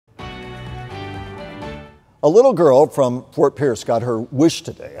A little girl from Fort Pierce got her wish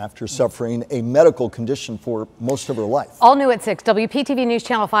today after suffering a medical condition for most of her life. All new at 6, WPTV News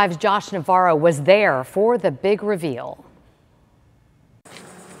Channel 5's Josh Navarro was there for the big reveal.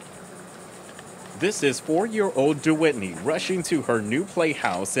 This is 4-year-old Tuyeet Nhi rushing to her new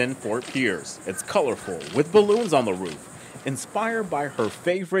playhouse in Fort Pierce. It's colorful with balloons on the roof, inspired by her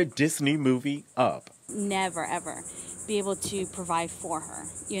favorite Disney movie, Up. Never, ever be able to provide for her,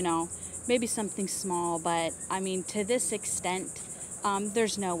 you know. Maybe something small, but I mean, to this extent,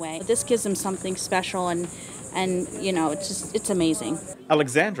 there's no way. This gives them something special, and you know, it's amazing.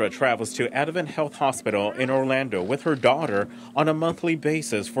 Alexandra travels to Advent Health Hospital in Orlando with her daughter on a monthly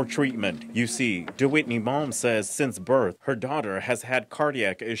basis for treatment. You see, Tuyeet Nhi mom says since birth, her daughter has had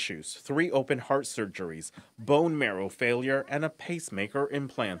cardiac issues, 3 open heart surgeries, bone marrow failure, and a pacemaker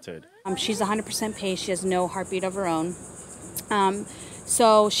implanted. She's 100% paced. She has no heartbeat of her own.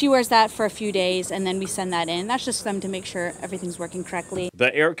 So she wears that for a few days, and then we send that in. That's just them to make sure everything's working correctly.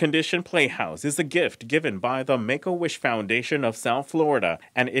 The air-conditioned playhouse is a gift given by the Make-A-Wish Foundation of South Florida,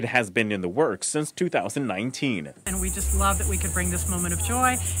 and it has been in the works since 2019. And we just love that we could bring this moment of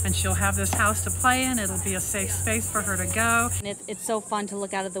joy, and she'll have this house to play in. It'll be a safe space for her to go. And it's so fun to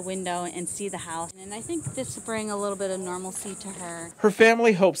look out of the window and see the house. And I think this will bring a little bit of normalcy to her. Her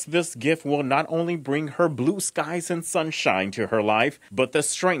family hopes this gift will not only bring her blue skies and sunshine to her life, but the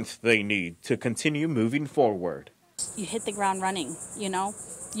strength they need to continue moving forward. You hit the ground running, you know,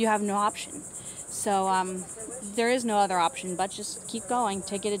 you have no option. So there is no other option but just keep going,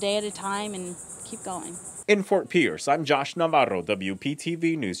 take it a day at a time and keep going. In Fort Pierce, I'm Josh Navarro,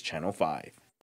 WPTV News Channel 5.